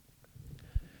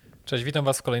Cześć, witam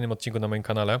Was w kolejnym odcinku na moim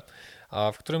kanale,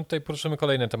 w którym tutaj poruszymy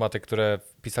kolejne tematy, które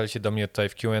wpisaliście do mnie tutaj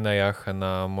w Q&A-ach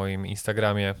na moim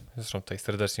Instagramie. Zresztą tutaj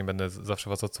serdecznie będę zawsze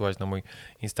Was odsyłać na mój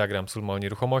Instagram Sulma o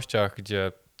nieruchomościach,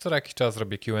 gdzie co jakiś czas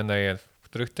robię Q&A, w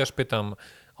których też pytam,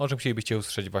 o czym chcielibyście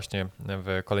usłyszeć właśnie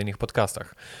w kolejnych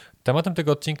podcastach. Tematem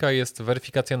tego odcinka jest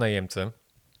weryfikacja najemcy.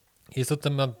 Jest to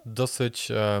temat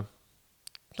dosyć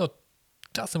no,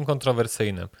 czasem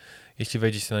kontrowersyjny. Jeśli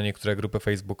wejdziecie na niektóre grupy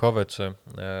facebookowe czy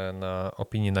na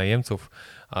opinie najemców,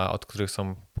 od których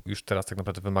są już teraz tak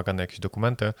naprawdę wymagane jakieś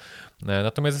dokumenty.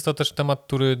 Natomiast jest to też temat,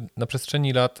 który na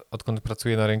przestrzeni lat, odkąd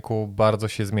pracuję na rynku, bardzo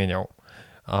się zmieniał.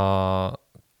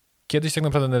 Kiedyś tak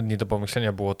naprawdę nie do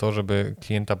pomyślenia było to, żeby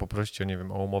klienta poprosić o, nie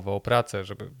wiem, o umowę o pracę,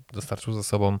 żeby dostarczył ze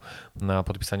sobą na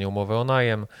podpisanie umowy o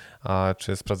najem,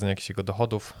 czy sprawdzenie jakichś jego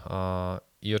dochodów.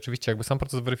 I oczywiście jakby sam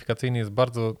proces weryfikacyjny jest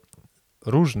bardzo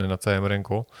różny na całym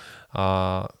rynku.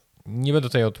 Nie będę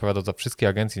tutaj odpowiadał za wszystkie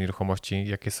agencje nieruchomości,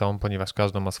 jakie są, ponieważ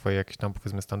każda ma swoje jakieś tam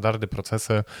powiedzmy standardy,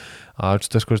 procesy, czy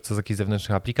też korzysta z jakichś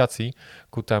zewnętrznych aplikacji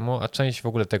ku temu, a część w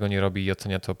ogóle tego nie robi i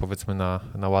ocenia to powiedzmy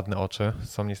na ładne oczy.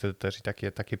 Są niestety też i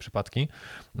takie przypadki.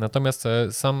 Natomiast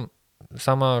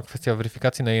sama kwestia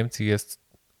weryfikacji najemcy jest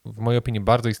w mojej opinii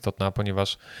bardzo istotna,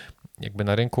 ponieważ jakby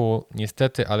na rynku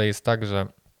niestety, ale jest tak, że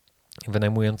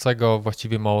wynajmującego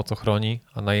właściwie mało co chroni,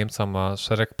 a najemca ma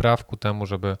szereg praw ku temu,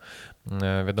 żeby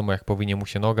wiadomo jak powinie mu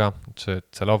się noga, czy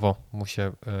celowo mu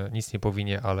się nic nie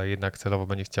powinie, ale jednak celowo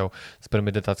będzie chciał z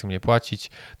premedytacją nie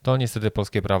płacić, to niestety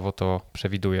polskie prawo to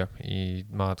przewiduje i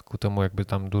ma ku temu jakby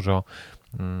tam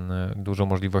dużo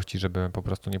możliwości, żeby po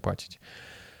prostu nie płacić.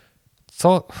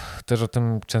 Co też o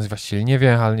tym część właściciel nie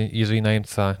wie, ale jeżeli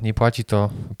najemca nie płaci, to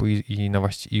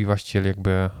i właściciel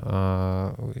jakby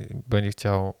będzie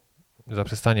chciał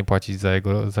zaprzestanie płacić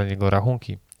za jego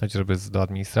rachunki, chociażby do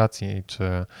administracji,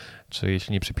 czy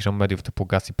jeśli nie przypiszą mediów typu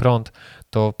gaz i prąd,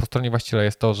 to po stronie właściciela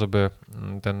jest to, żeby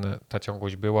ta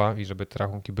ciągłość była i żeby te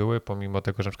rachunki były, pomimo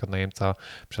tego, że na przykład najemca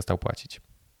przestał płacić.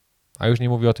 A już nie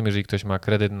mówię o tym, jeżeli ktoś ma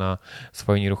kredyt na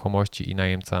swoje nieruchomości i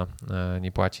najemca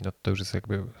nie płaci, no to już jest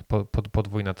jakby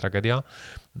podwójna tragedia.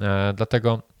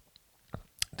 Dlatego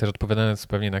też odpowiadając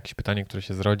pewnie na jakieś pytanie, które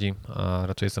się zrodzi, a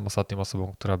raczej jestem ostatnią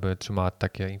osobą, która by trzymała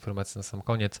takie informacje na sam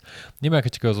koniec. Nie ma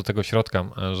jakiegoś takiego złotego środka,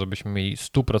 żebyśmy mieli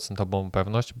 100%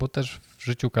 pewność, bo też w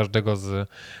życiu każdego z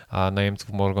najemców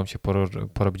mogą się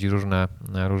porobić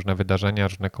różne wydarzenia,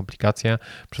 różne komplikacje,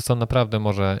 przez co naprawdę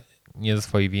może nie ze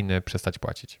swojej winy przestać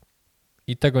płacić.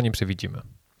 I tego nie przewidzimy.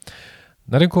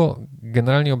 Na rynku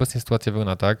generalnie obecnie sytuacja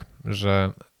wygląda tak,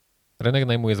 że rynek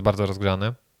najmu jest bardzo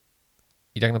rozgrzany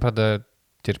i tak naprawdę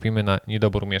cierpimy na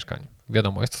niedobór mieszkań.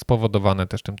 Wiadomo, jest to spowodowane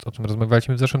też tym, o czym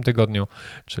rozmawialiśmy w zeszłym tygodniu,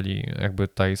 czyli jakby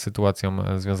tutaj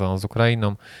sytuacją związaną z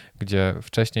Ukrainą, gdzie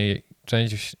wcześniej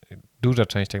duża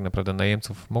część tak naprawdę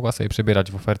najemców mogła sobie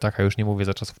przebierać w ofertach, a już nie mówię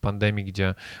za czasów pandemii,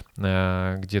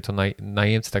 gdzie to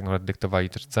najemcy tak naprawdę dyktowali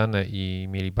też ceny i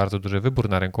mieli bardzo duży wybór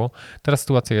na rynku. Teraz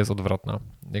sytuacja jest odwrotna.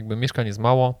 Jakby mieszkań jest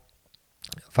mało,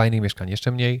 fajnych mieszkań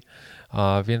jeszcze mniej,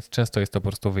 więc często jest to po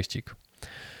prostu wyścig.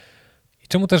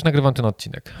 Czemu też nagrywam ten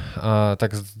odcinek?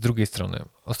 Tak z drugiej strony.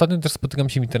 Ostatnio też spotykam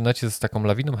się w internecie z taką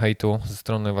lawiną hejtu ze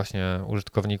strony właśnie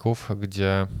użytkowników,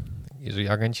 gdzie jeżeli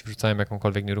agenci wrzucają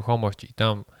jakąkolwiek nieruchomość i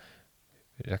tam,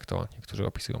 jak to niektórzy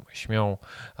opisują, śmią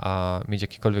mieć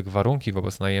jakiekolwiek warunki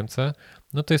wobec najemcy,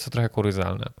 no to jest to trochę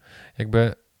kuriozalne.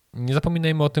 Jakby nie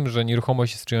zapominajmy o tym, że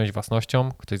nieruchomość jest czyjąś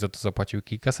własnością, ktoś za to zapłacił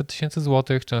kilkaset tysięcy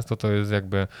złotych, często to jest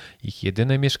jakby ich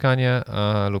jedyne mieszkanie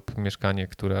lub mieszkanie,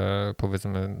 które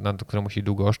powiedzmy, na które musi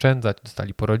długo oszczędzać,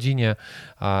 dostali po rodzinie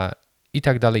i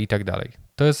tak dalej, i tak dalej.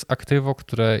 To jest aktywo,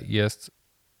 które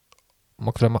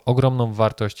ma ogromną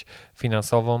wartość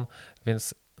finansową,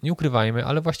 więc nie ukrywajmy,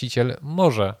 ale właściciel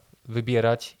może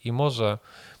wybierać i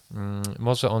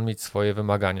może on mieć swoje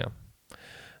wymagania.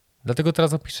 Dlatego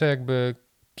teraz opiszę jakby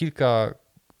kilka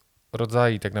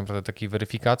rodzajów tak naprawdę takiej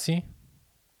weryfikacji,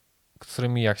 z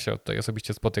którymi ja się tutaj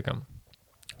osobiście spotykam.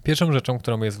 Pierwszą rzeczą,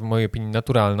 którą jest w mojej opinii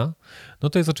naturalna, no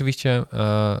to jest oczywiście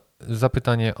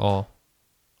zapytanie o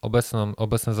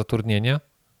obecne zatrudnienie,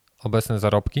 obecne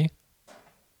zarobki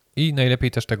i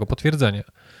najlepiej też tego potwierdzenie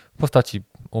w postaci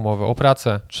umowy o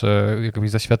pracę czy jakiegoś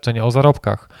zaświadczenia o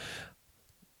zarobkach.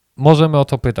 Możemy o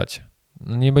to pytać.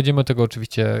 Nie będziemy tego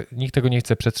oczywiście, nikt tego nie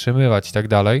chce przetrzymywać i tak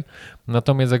dalej,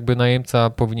 natomiast jakby najemca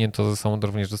powinien to ze sobą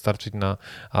również dostarczyć na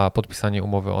podpisanie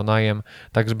umowy o najem,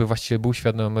 tak żeby właściciel był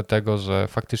świadomy tego, że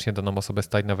faktycznie daną osobę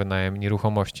stać na wynajem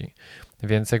nieruchomości.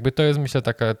 Więc jakby to jest myślę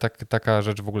taka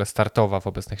rzecz w ogóle startowa w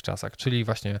obecnych czasach, czyli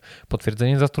właśnie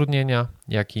potwierdzenie zatrudnienia,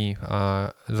 jak i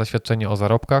zaświadczenie o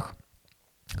zarobkach,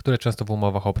 które często w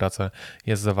umowach o pracę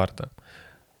jest zawarte.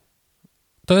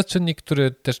 To jest czynnik,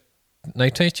 który też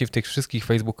najczęściej w tych wszystkich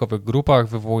facebookowych grupach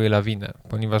wywołuje lawinę,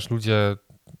 ponieważ ludzie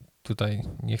tutaj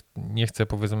nie chcę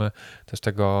powiedzmy też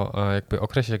tego jakby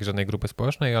określić jak żadnej grupy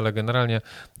społecznej, ale generalnie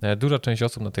duża część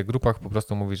osób na tych grupach po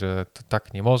prostu mówi, że to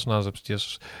tak nie można, że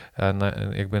przecież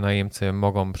jakby najemcy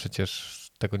mogą przecież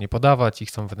tego nie podawać i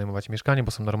chcą wynajmować mieszkanie,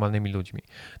 bo są normalnymi ludźmi.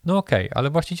 No okej, ale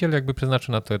właściciel jakby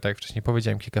przeznaczył na to, tak jak wcześniej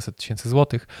powiedziałem, kilkaset tysięcy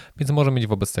złotych, więc może mieć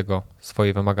wobec tego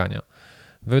swoje wymagania.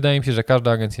 Wydaje mi się, że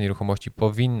każda agencja nieruchomości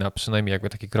powinna przynajmniej jakby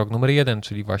taki krok numer 1,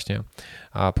 czyli właśnie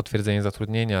potwierdzenie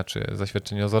zatrudnienia czy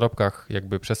zaświadczenie o zarobkach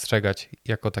jakby przestrzegać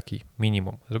jako taki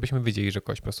minimum, żebyśmy wiedzieli, że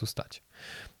kogoś po prostu stać.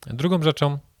 Drugą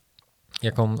rzeczą,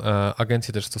 jaką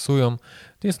agencje też stosują,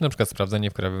 to jest na przykład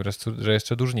sprawdzenie w Krajowym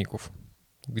Rejestrze Dłużników,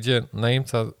 gdzie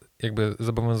najemca jakby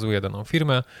zobowiązuje daną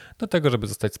firmę do tego, żeby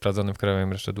zostać sprawdzony w Krajowym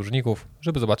Rejestrze Dłużników,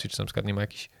 żeby zobaczyć, czy na przykład nie ma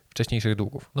jakichś wcześniejszych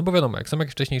długów. No bo wiadomo, jak są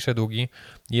jakieś wcześniejsze długi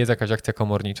i jest jakaś akcja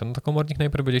komornicza, no to komornik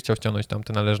najpierw będzie chciał ściągnąć tam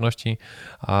te należności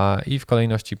i w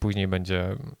kolejności później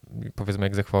będzie powiedzmy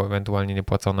egzekwował ewentualnie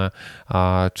niepłacone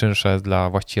czynsze dla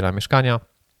właściciela mieszkania.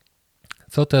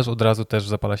 Co też od razu też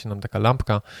zapala się nam taka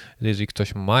lampka, że jeżeli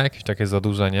ktoś ma jakieś takie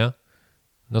zadłużenie,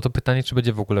 no to pytanie, czy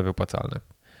będzie w ogóle wypłacalny.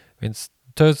 Więc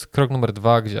to jest krok numer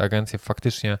 2, gdzie agencje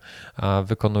faktycznie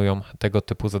wykonują tego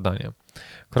typu zadanie.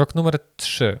 Krok numer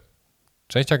 3.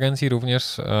 Część agencji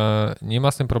również nie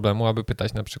ma z tym problemu, aby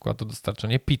pytać na przykład o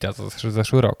dostarczenie PIT-a za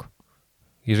zeszły rok.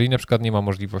 Jeżeli na przykład nie ma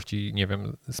możliwości, nie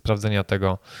wiem, sprawdzenia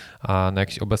tego na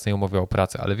jakiejś obecnej umowie o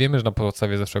pracę, ale wiemy, że na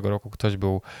podstawie zeszłego roku ktoś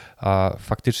był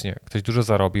faktycznie, ktoś dużo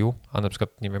zarobił, a na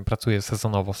przykład, nie wiem, pracuje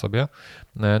sezonowo sobie,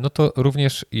 no to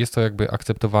również jest to jakby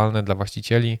akceptowalne dla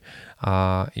właścicieli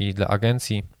i dla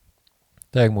agencji.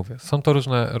 Tak jak mówię, są to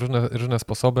różne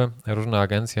sposoby, różne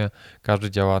agencje,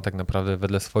 każdy działa tak naprawdę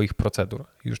wedle swoich procedur.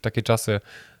 Już takie czasy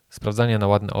sprawdzania na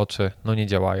ładne oczy, no nie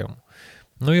działają.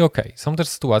 No i okej, są też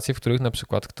sytuacje, w których na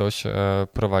przykład ktoś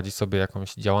prowadzi sobie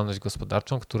jakąś działalność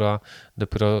gospodarczą, która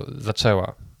dopiero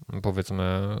zaczęła,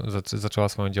 powiedzmy, zaczęła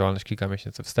swoją działalność kilka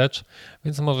miesięcy wstecz,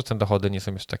 więc może te dochody nie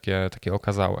są jeszcze takie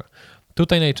okazałe.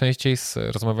 Tutaj najczęściej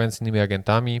rozmawiając z innymi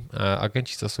agentami,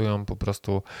 agenci stosują po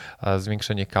prostu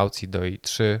zwiększenie kaucji do jej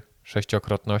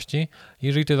 3-6-krotności.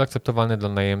 Jeżeli to jest akceptowalne dla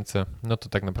najemcy, no to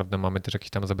tak naprawdę mamy też jakieś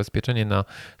tam zabezpieczenie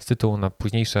z tytułu na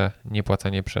późniejsze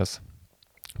niepłacenie przez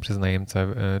najemcę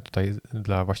tutaj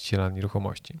dla właściciela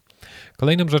nieruchomości.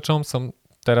 Kolejną rzeczą są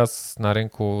teraz na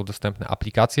rynku dostępne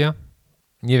aplikacje.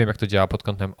 Nie wiem, jak to działa pod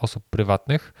kątem osób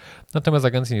prywatnych, natomiast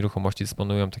agencje nieruchomości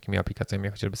dysponują takimi aplikacjami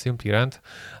jak chociażby Simply Rent,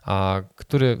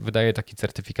 który wydaje taki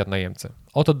certyfikat najemcy.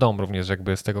 Oto Dom również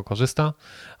jakby z tego korzysta,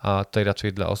 a tutaj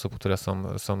raczej dla osób, które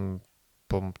są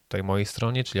po tej mojej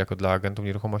stronie, czyli jako dla agentów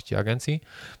nieruchomości agencji,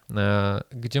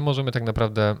 gdzie możemy tak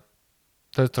naprawdę,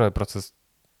 to jest trochę proces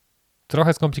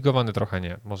trochę skomplikowany, trochę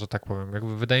nie, może tak powiem.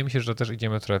 Jakby wydaje mi się, że też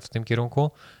idziemy trochę w tym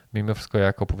kierunku, mimo wszystko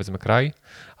jako powiedzmy kraj,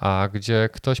 gdzie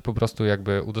ktoś po prostu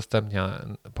jakby udostępnia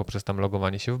poprzez tam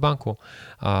logowanie się w banku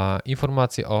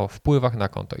informacje o wpływach na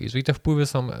konto. Jeżeli te wpływy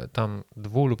są tam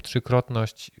 2- lub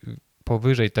 3-krotność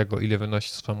powyżej tego, ile wynosi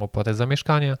swoją opłatę za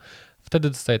mieszkanie, wtedy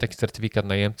dostaje taki certyfikat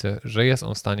najemcy, że jest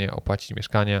on w stanie opłacić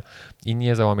mieszkanie i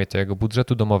nie załamie to jego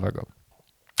budżetu domowego.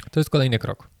 To jest kolejny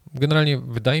krok. Generalnie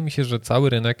wydaje mi się, że cały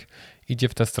rynek idzie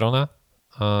w tę stronę,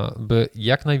 by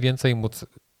jak najwięcej móc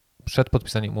przed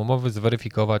podpisaniem umowy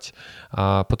zweryfikować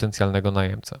potencjalnego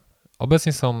najemcę.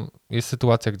 Obecnie jest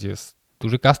sytuacja, gdzie jest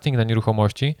duży casting na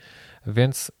nieruchomości,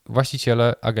 więc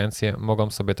właściciele, agencje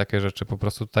mogą sobie takie rzeczy po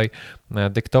prostu tutaj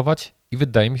dyktować i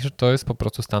wydaje mi się, że to jest po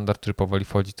prostu standard, który powoli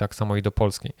wchodzi tak samo i do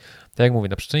Polski. Tak jak mówię,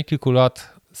 na przestrzeni kilku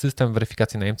lat system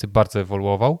weryfikacji najemcy bardzo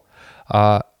ewoluował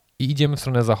i idziemy w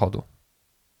stronę zachodu.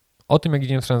 O tym, jak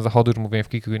idziemy w stronę zachodu, już mówiłem w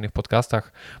kilku innych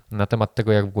podcastach na temat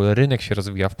tego, jak w ogóle rynek się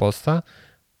rozwija w Polsce.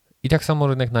 I tak samo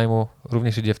rynek najmu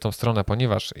również idzie w tą stronę,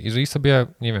 ponieważ jeżeli sobie,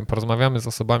 nie wiem, porozmawiamy z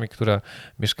osobami, które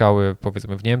mieszkały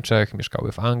powiedzmy w Niemczech,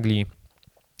 mieszkały w Anglii,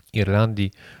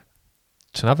 Irlandii,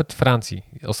 czy nawet Francji.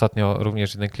 Ostatnio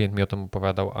również jeden klient mi o tym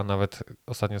opowiadał, a nawet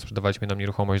ostatnio sprzedawaliśmy nam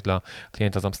nieruchomość dla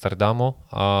klienta z Amsterdamu,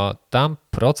 a tam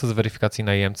proces weryfikacji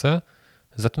najemcy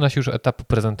zaczyna się już od etapu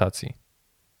prezentacji.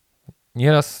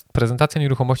 Nieraz prezentacja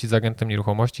nieruchomości z agentem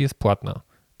nieruchomości jest płatna,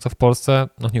 co w Polsce,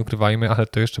 no nie ukrywajmy, ale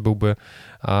to jeszcze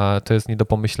to jest nie do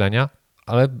pomyślenia,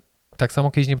 ale tak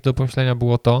samo kiedyś nie do pomyślenia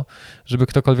było to, żeby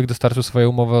ktokolwiek dostarczył swoje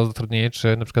umowy o zatrudnienie,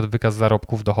 czy na przykład wykaz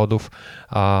zarobków, dochodów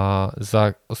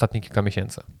za ostatnie kilka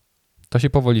miesięcy. To się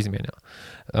powoli zmienia.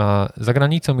 Za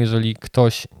granicą, jeżeli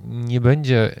ktoś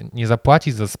nie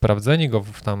zapłaci za sprawdzenie go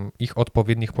w tam ich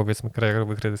odpowiednich, powiedzmy,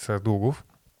 krajowych rejestrach długów,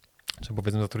 czy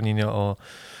powiedzmy zatrudnienia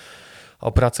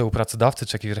o pracę u pracodawcy,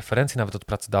 czy jakieś referencje nawet od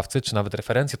pracodawcy, czy nawet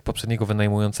referencje od poprzedniego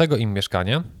wynajmującego im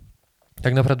mieszkanie,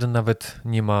 tak naprawdę nawet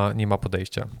nie ma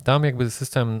podejścia. Tam jakby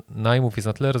system najmów jest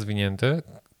na tyle rozwinięty,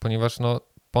 ponieważ no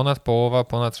ponad połowa,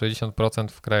 ponad 60%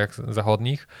 w krajach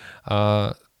zachodnich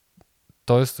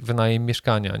to jest wynajem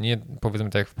mieszkania. Nie powiedzmy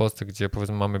tak jak w Polsce, gdzie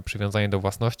powiedzmy mamy przywiązanie do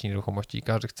własności nieruchomości i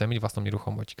każdy chce mieć własną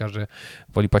nieruchomość i każdy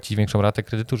woli płacić większą ratę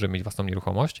kredytu, żeby mieć własną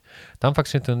nieruchomość. Tam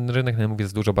faktycznie ten rynek najmów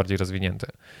jest dużo bardziej rozwinięty.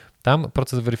 Tam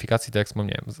proces weryfikacji, tak jak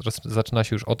wspomniałem, zaczyna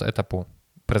się już od etapu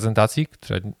prezentacji,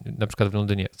 które na przykład w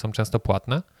Londynie są często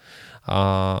płatne,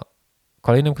 a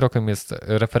kolejnym krokiem jest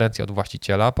referencja od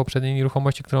właściciela poprzedniej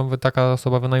nieruchomości, którą taka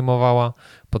osoba wynajmowała,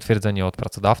 potwierdzenie od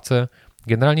pracodawcy.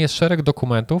 Generalnie jest szereg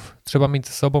dokumentów, trzeba mieć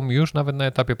ze sobą już nawet na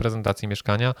etapie prezentacji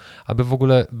mieszkania, aby w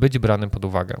ogóle być branym pod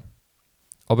uwagę.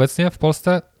 Obecnie w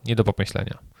Polsce nie do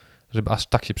pomyślenia, żeby aż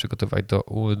tak się przygotowywać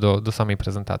do samej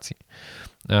prezentacji.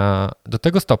 Do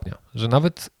tego stopnia, że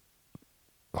nawet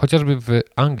chociażby w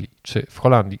Anglii czy w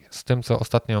Holandii, z tym co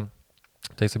ostatnio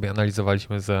tutaj sobie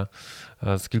analizowaliśmy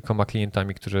z kilkoma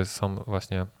klientami, którzy są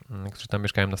właśnie, którzy tam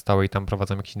mieszkają na stałe i tam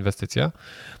prowadzą jakieś inwestycje.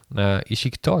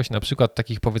 Jeśli ktoś na przykład w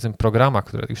takich powiedzmy programach,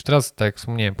 które już teraz, tak jak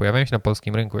wspomniałem, pojawiają się na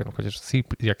polskim rynku,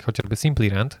 jak chociażby Simply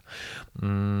Rent,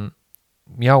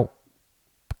 miał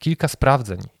kilka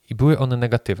sprawdzeń i były one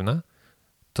negatywne,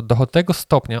 to do tego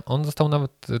stopnia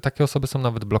takie osoby są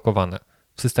nawet blokowane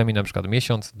w systemie na przykład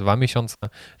miesiąc, 2 miesiące,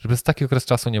 że przez taki okres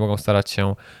czasu nie mogą starać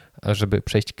się, żeby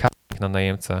przejść casting na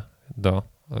najemcę do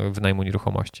wynajmu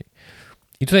nieruchomości.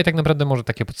 I tutaj tak naprawdę może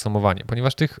takie podsumowanie,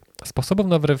 ponieważ tych sposobów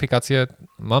na weryfikację,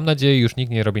 mam nadzieję, już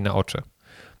nikt nie robi na oczy.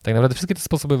 Tak naprawdę wszystkie te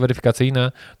sposoby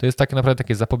weryfikacyjne to jest tak naprawdę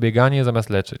takie zapobieganie zamiast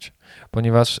leczyć,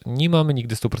 ponieważ nie mamy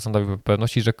nigdy 100%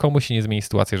 pewności, że komuś się nie zmieni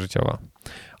sytuacja życiowa.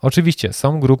 Oczywiście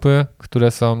są grupy,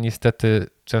 które są niestety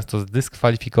często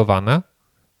zdyskwalifikowane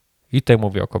i tutaj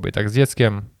mówię o kobietach z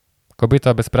dzieckiem.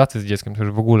 Kobieta bez pracy z dzieckiem to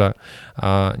już w ogóle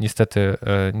niestety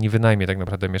nie wynajmie tak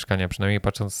naprawdę mieszkania, przynajmniej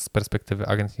patrząc z perspektywy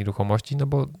agencji nieruchomości, no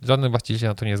bo żaden właściciel się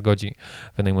na to nie zgodzi,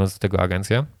 wynajmując do tego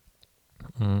agencję.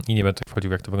 I nie będę tutaj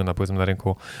wchodził, jak to wygląda powiedzmy na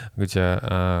rynku,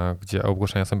 gdzie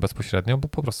ogłoszenia są bezpośrednio, bo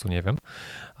po prostu nie wiem.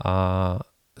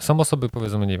 Są osoby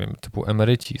powiedzmy, nie wiem, typu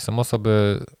emeryci, są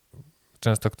osoby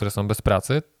często, które są bez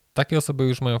pracy. Takie osoby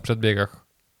już mają w przedbiegach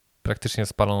praktycznie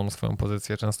spaloną swoją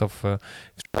pozycję, często w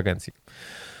agencji.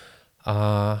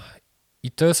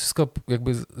 I to jest wszystko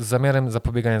jakby z zamiarem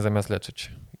zapobiegania zamiast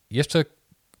leczyć. Jeszcze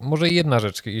może jedna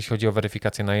rzecz, jeśli chodzi o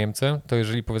weryfikację najemcy, to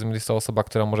jeżeli powiedzmy jest to osoba,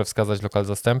 która może wskazać lokal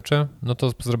zastępczy, no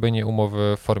to zrobienie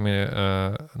umowy w formie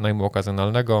najmu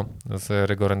okazjonalnego z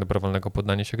rygorem dobrowolnego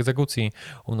poddania się egzekucji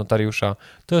u notariusza,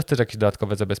 to jest też jakieś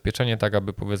dodatkowe zabezpieczenie, tak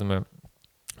aby powiedzmy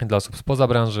dla osób spoza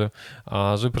branży,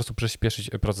 żeby po prostu przyspieszyć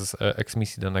proces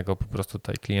eksmisji danego po prostu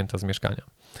tutaj klienta z mieszkania.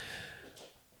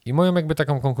 I moją jakby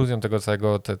taką konkluzją tego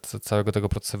całego tego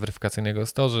procesu weryfikacyjnego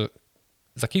jest to, że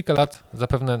za kilka lat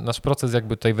zapewne nasz proces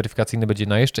jakby tutaj weryfikacyjny będzie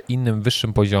na jeszcze innym,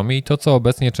 wyższym poziomie i to, co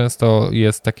obecnie często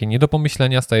jest takie nie do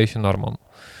pomyślenia, staje się normą.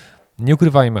 Nie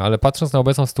ukrywajmy, ale patrząc na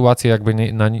obecną sytuację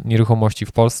jakby na nieruchomości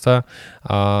w Polsce,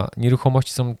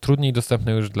 nieruchomości są trudniej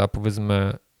dostępne już dla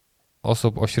powiedzmy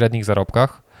osób o średnich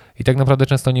zarobkach i tak naprawdę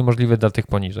często niemożliwe dla tych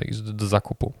poniżej do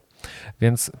zakupu.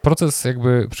 Więc proces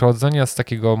jakby przechodzenia z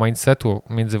takiego mindsetu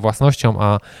między własnością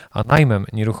a najmem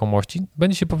nieruchomości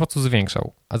będzie się po prostu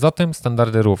zwiększał, a zatem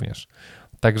standardy również.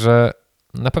 Także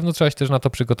na pewno trzeba się też na to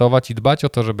przygotować i dbać o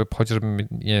to, żeby chociażby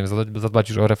nie wiem, zadbać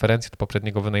już o referencję do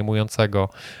poprzedniego wynajmującego,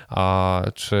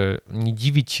 czy nie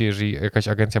dziwić się, jeżeli jakaś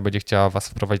agencja będzie chciała was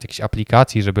wprowadzić do jakiejś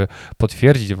aplikacji, żeby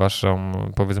potwierdzić waszą,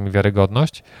 powiedzmy,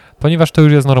 wiarygodność, ponieważ to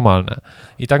już jest normalne.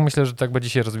 I tak myślę, że tak będzie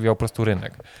się rozwijał po prostu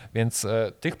rynek. Więc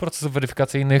tych procesów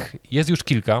weryfikacyjnych jest już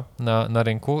kilka na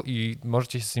rynku i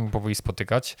możecie się z nimi powoli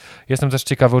spotykać. Jestem też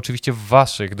ciekawy oczywiście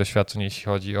waszych doświadczeń, jeśli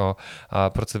chodzi o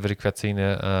proces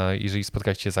weryfikacyjny, jeżeli spotkacie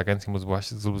się z agencją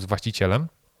lub z właścicielem.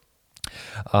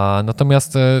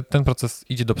 Natomiast ten proces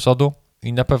idzie do przodu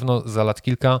i na pewno za lat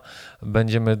kilka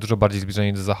będziemy dużo bardziej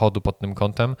zbliżeni do zachodu pod tym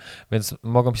kątem, więc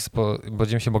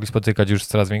będziemy się mogli spotykać już z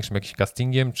coraz większym jakimś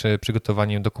castingiem czy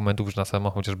przygotowaniem dokumentów już na samą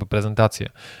chociażby prezentację,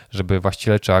 żeby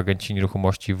właściciele czy agenci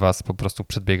nieruchomości was po prostu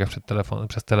przedbiegach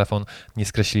przez telefon nie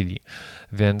skreślili.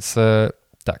 Więc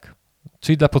tak,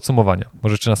 czyli dla podsumowania,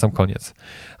 może jeszcze na sam koniec.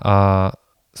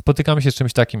 Spotykamy się z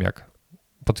czymś takim jak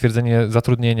potwierdzenie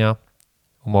zatrudnienia,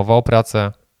 umowa o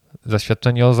pracę,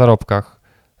 zaświadczenie o zarobkach,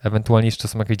 ewentualnie jeszcze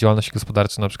są jakieś działalności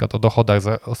gospodarcze, na przykład o dochodach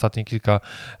za ostatnie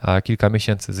kilka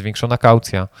miesięcy, zwiększona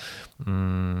kaucja,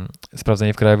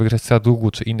 sprawdzenie w krajowych rejestrach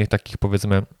długu, czy innych takich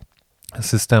powiedzmy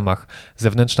systemach,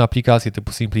 zewnętrzne aplikacje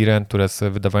typu Simply Rent, które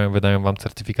wydają wam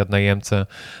certyfikat najemcy,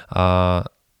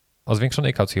 o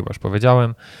zwiększonej kaucji chyba już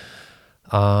powiedziałem,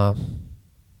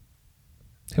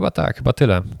 Chyba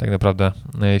tyle tak naprawdę,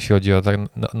 jeśli chodzi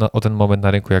o ten moment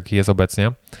na rynku, jaki jest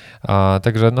obecnie.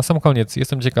 Także na sam koniec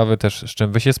jestem ciekawy też, z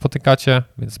czym wy się spotykacie,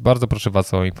 więc bardzo proszę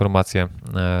was o informacje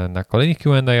na kolejnych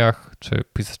Q&A'ach, czy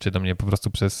piszcie do mnie po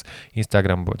prostu przez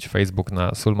Instagram bądź Facebook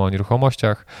na Sulma o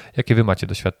nieruchomościach, jakie wy macie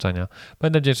doświadczenia.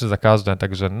 Będę wdzięczny za każde,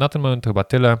 także na ten moment to chyba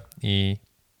tyle i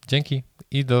dzięki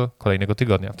i do kolejnego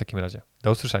tygodnia w takim razie.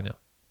 Do usłyszenia.